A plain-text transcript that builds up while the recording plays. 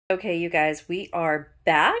Okay, you guys, we are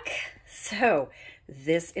back. So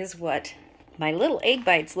this is what my little egg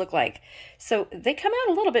bites look like. So they come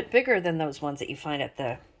out a little bit bigger than those ones that you find at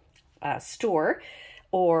the store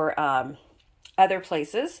or other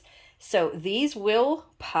places. So these will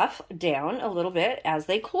puff down a little bit as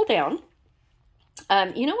they cool down.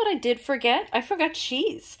 You know what I did forget? I forgot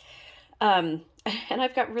cheese. And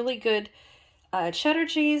I've got really good cheddar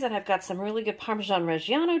cheese, and I've got some really good Parmesan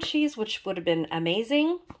Reggiano cheese, which would have been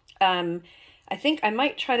amazing. I think I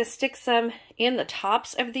might try to stick some in the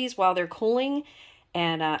tops of these while they're cooling,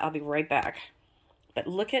 and I'll be right back. But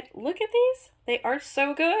look at these. They are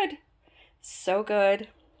so good. So good.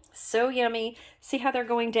 So yummy. See how they're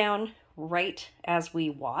going down right as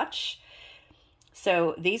we watch?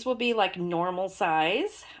 So these will be like normal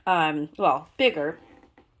size, well, bigger,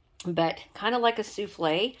 but kind of like a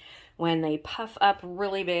souffle when they puff up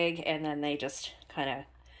really big and then they just kind of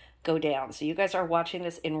go down. So you guys are watching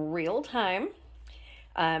this in real time.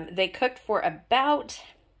 They cooked for about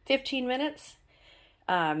 15 minutes,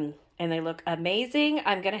 and they look amazing.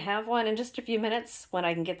 I'm going to have one in just a few minutes when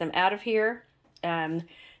I can get them out of here.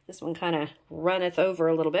 This one kind of runneth over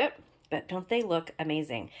a little bit, but don't they look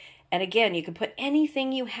amazing? And again, you can put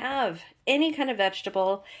anything you have, any kind of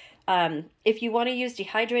vegetable. If you want to use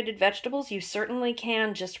dehydrated vegetables, you certainly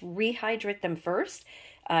can. Just rehydrate them first.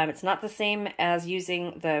 It's not the same as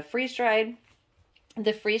using the freeze-dried.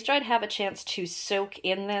 The freeze-dried have a chance to soak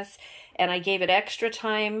in this, and I gave it extra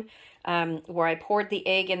time where I poured the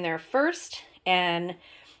egg in there first and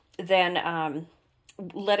then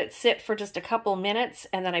let it sit for just a couple minutes,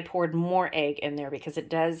 and then I poured more egg in there because it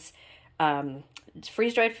does,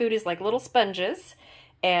 freeze-dried food is like little sponges,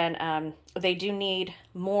 and they do need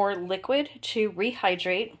more liquid to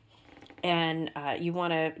rehydrate. And you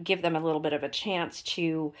want to give them a little bit of a chance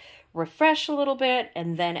to refresh a little bit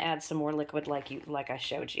and then add some more liquid like I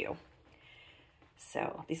showed you.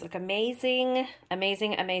 So these look amazing,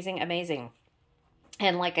 amazing, amazing, amazing.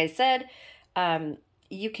 And like I said,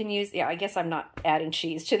 you can use, yeah, I guess I'm not adding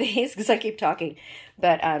cheese to these because I keep talking,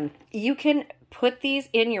 but you can put these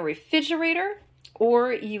in your refrigerator,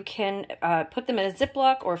 or you can put them in a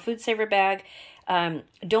Ziploc or a food saver bag.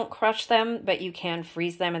 Don't crush them, but you can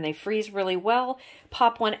freeze them, and they freeze really well.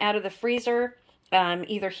 Pop one out of the freezer,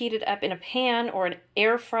 either heat it up in a pan or an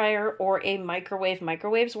air fryer or a microwave.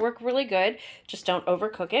 Microwaves work really good, just don't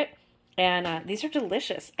overcook it. And these are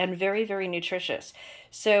delicious and very, very nutritious.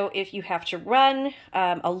 So if you have to run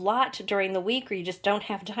a lot during the week, or you just don't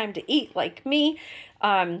have time to eat like me,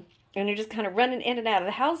 and you're just kind of running in and out of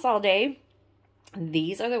the house all day,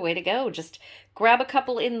 these are the way to go. Just grab a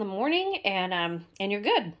couple in the morning and you're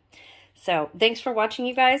good. So thanks for watching,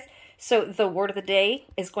 you guys. So the word of the day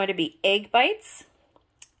is going to be egg bites.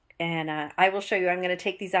 And I will show you, I'm going to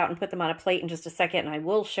take these out and put them on a plate in just a second, and I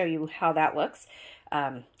will show you how that looks.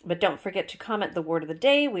 But don't forget to comment the word of the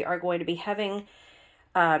day. We are going to be having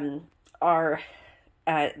our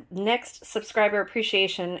next subscriber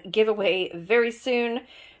appreciation giveaway very soon.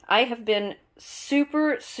 I have been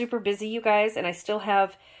super, super busy, you guys, and I still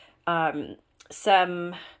have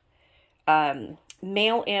some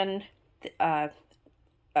mail-in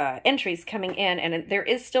entries coming in, and there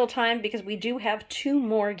is still time because we do have 2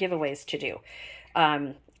 more giveaways to do.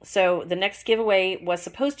 So the next giveaway was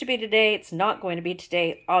supposed to be today. It's not going to be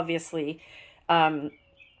today, obviously.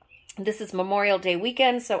 This is Memorial Day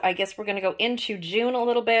weekend, so I guess we're going to go into June a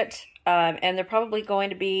little bit, and they're probably going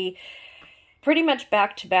to be pretty much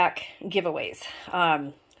back-to-back giveaways,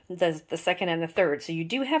 the second and the third. So you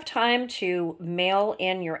do have time to mail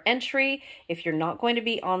in your entry if you're not going to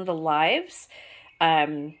be on the lives.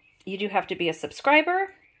 You do have to be a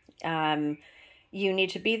subscriber. You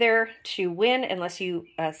need to be there to win. Unless you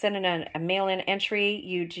send in a mail-in entry,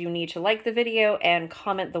 you do need to like the video and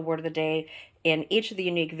comment the word of the day in each of the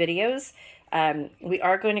unique videos. We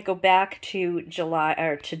are going to go back to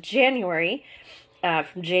January.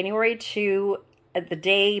 From January to the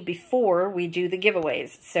day before we do the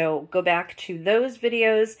giveaways. So go back to those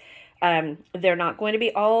videos. They're not going to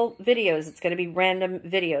be all videos. It's going to be random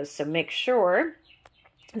videos. So make sure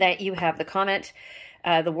that you have the comment,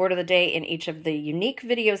 the word of the day in each of the unique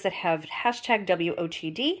videos that have hashtag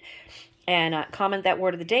WOTD, and comment that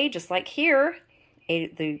word of the day just like here.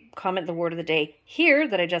 Comment the word of the day here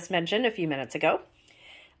that I just mentioned a few minutes ago.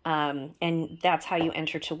 And that's how you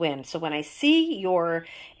enter to win. So when I see your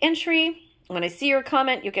entry, when I see your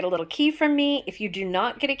comment, you get a little key from me. If you do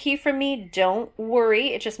not get a key from me, don't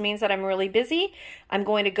worry. It just means that I'm really busy. I'm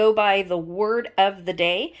going to go by the word of the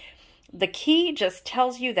day. The key just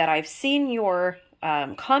tells you that I've seen your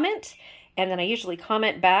comment, and then I usually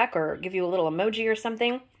comment back or give you a little emoji or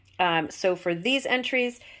something. So for these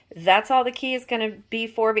entries, that's all the key is going to be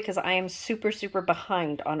for, because I am super, super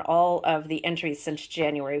behind on all of the entries since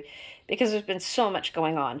January because there's been so much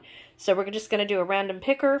going on. So we're just going to do a random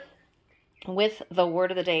picker with the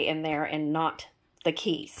word of the day in there and not the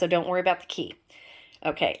key. So don't worry about the key.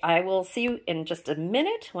 Okay, I will see you in just a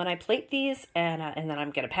minute when I plate these, and then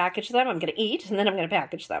I'm going to package them. I'm going to eat, and then I'm going to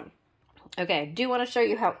package them. Okay, I do want to show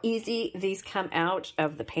you how easy these come out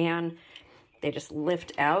of the pan. They just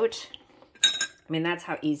lift out. I mean, that's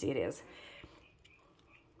how easy it is.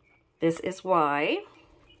 This is why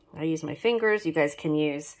I use my fingers. You guys can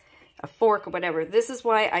use a fork or whatever. This is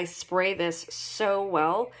why I spray this so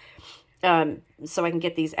well, so I can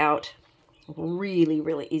get these out really,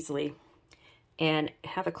 really easily and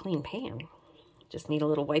have a clean pan. Just need a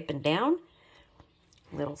little wiping down,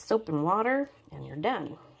 a little soap and water, and you're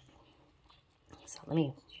done. So let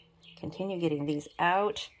me continue getting these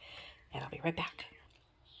out, and I'll be right back.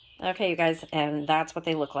 Okay, you guys, and that's what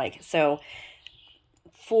they look like. So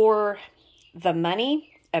for the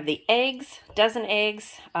money of the eggs, dozen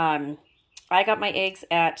eggs, I got my eggs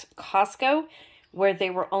at Costco, where they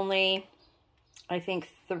were only, I think,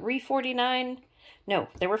 $3.49. No,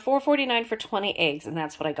 they were $4.49 for 20 eggs, and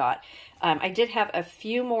that's what I got. I did have a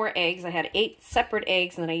few more eggs. I had 8 separate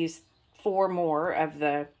eggs, and then I used 4 more of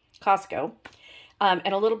the Costco,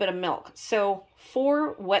 and a little bit of milk. So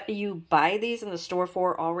for what you buy these in the store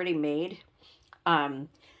for already made,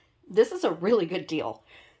 this is a really good deal.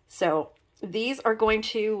 So these are going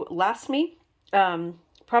to last me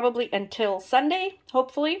probably until Sunday,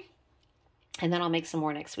 hopefully, and then I'll make some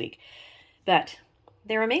more next week. But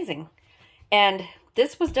they're amazing. And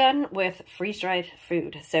this was done with freeze-dried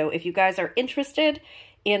food. So if you guys are interested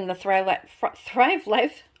in the Thrive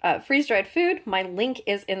Life freeze-dried food, my link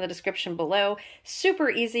is in the description below. Super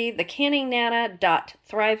easy,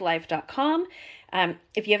 thecanningnana.thrivelife.com.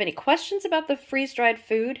 If you have any questions about the freeze-dried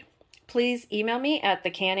food, please email me at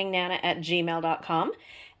thecanningnana@gmail.com,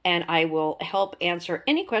 and I will help answer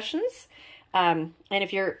any questions. And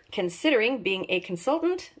if you're considering being a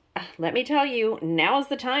consultant, let me tell you, now is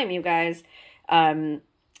the time, you guys.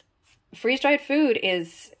 Freeze-dried food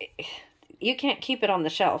is, you can't keep it on the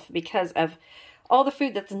shelf because of all the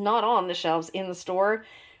food that's not on the shelves in the store.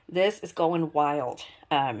 This is going wild.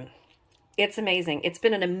 It's amazing. It's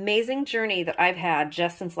been an amazing journey that I've had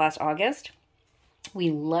just since last August.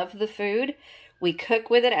 We love the food. We cook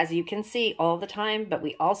with it, as you can see, all the time, but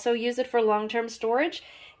we also use it for long-term storage,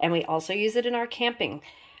 and we also use it in our camping.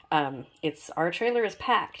 Our trailer is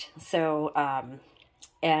packed, so,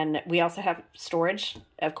 and we also have storage,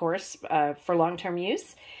 of course, for long-term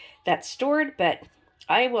use that's stored, but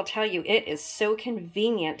I will tell you, it is so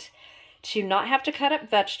convenient to not have to cut up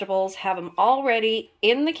vegetables, have them already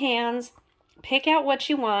in the cans, pick out what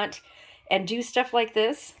you want, and do stuff like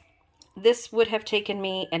this. This would have taken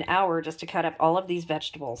me an hour just to cut up all of these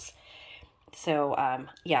vegetables. So,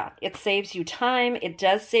 yeah, it saves you time. It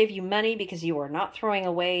does save you money because you are not throwing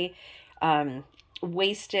away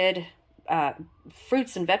wasted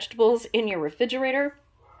fruits and vegetables in your refrigerator.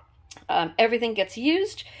 Everything gets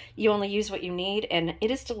used. You only use what you need, and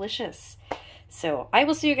it is delicious. So I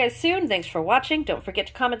will see you guys soon. Thanks for watching. Don't forget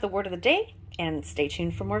to comment the word of the day, and stay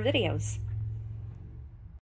tuned for more videos.